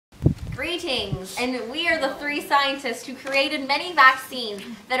Greetings, and we are the three scientists who created many vaccines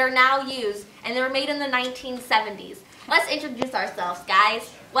that are now used, and they were made in the 1970s. Let's introduce ourselves,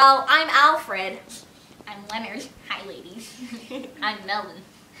 guys. Well, I'm Alfred. I'm Leonard. Hi, ladies. I'm Melvin.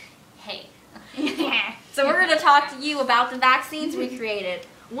 Hey. So we're going to talk to you about the vaccines we created.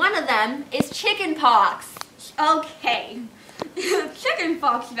 One of them is chickenpox. Okay.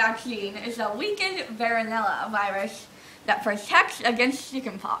 Chickenpox vaccine is a weakened varicella virus that protects against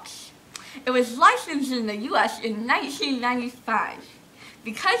chickenpox. It was licensed in the U.S. in 1995.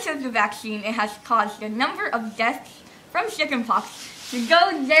 Because of the vaccine, it has caused the number of deaths from chickenpox to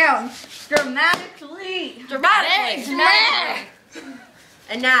go down dramatically. Dramatically.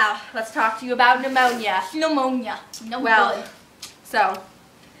 And now, let's talk to you about pneumonia. Pneumonia. So,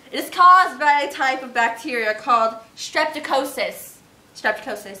 it is caused by a type of bacteria called streptococcus.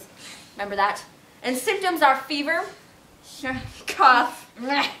 Streptococcus. Remember that? And symptoms are fever, cough,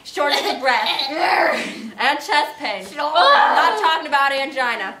 shortness of breath, and chest pain. I'm not talking about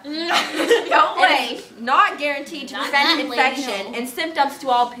angina. No way. It's not guaranteed to prevent infection and symptoms to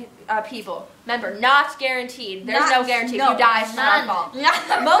all people. Remember, not guaranteed. There's no guarantee. If you die, it's not our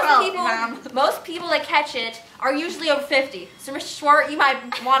fault. Most people that catch it are usually over 50. So, Mr. Schwartz, you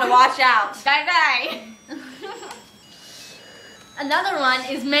might want to watch out. Bye-bye. Another one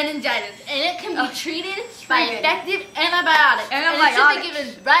is meningitis, and it can be treated by effective antibiotics. And it should be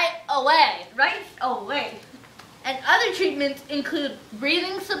given right away. And other treatments include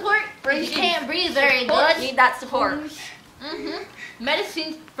breathing support. If you can't breathe very good, Need that support.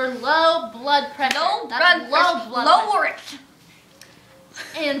 Medicines for low blood pressure. Lower it.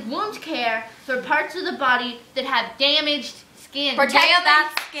 And wound care for parts of the body that have damaged skin. Protect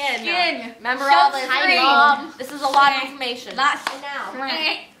that skin. Remember all this. This is a lot of information. And now,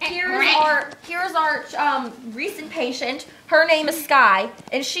 here's our recent patient. Her name is Sky,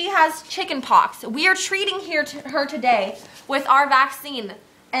 and she has chickenpox. We are treating her today with our vaccine.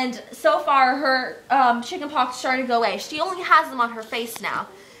 And so far, her chickenpox started to go away. She only has them on her face now.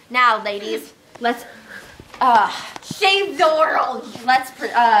 Now, ladies, let's shave the world. Let's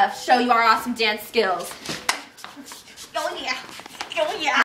show you our awesome dance skills. Oh yeah.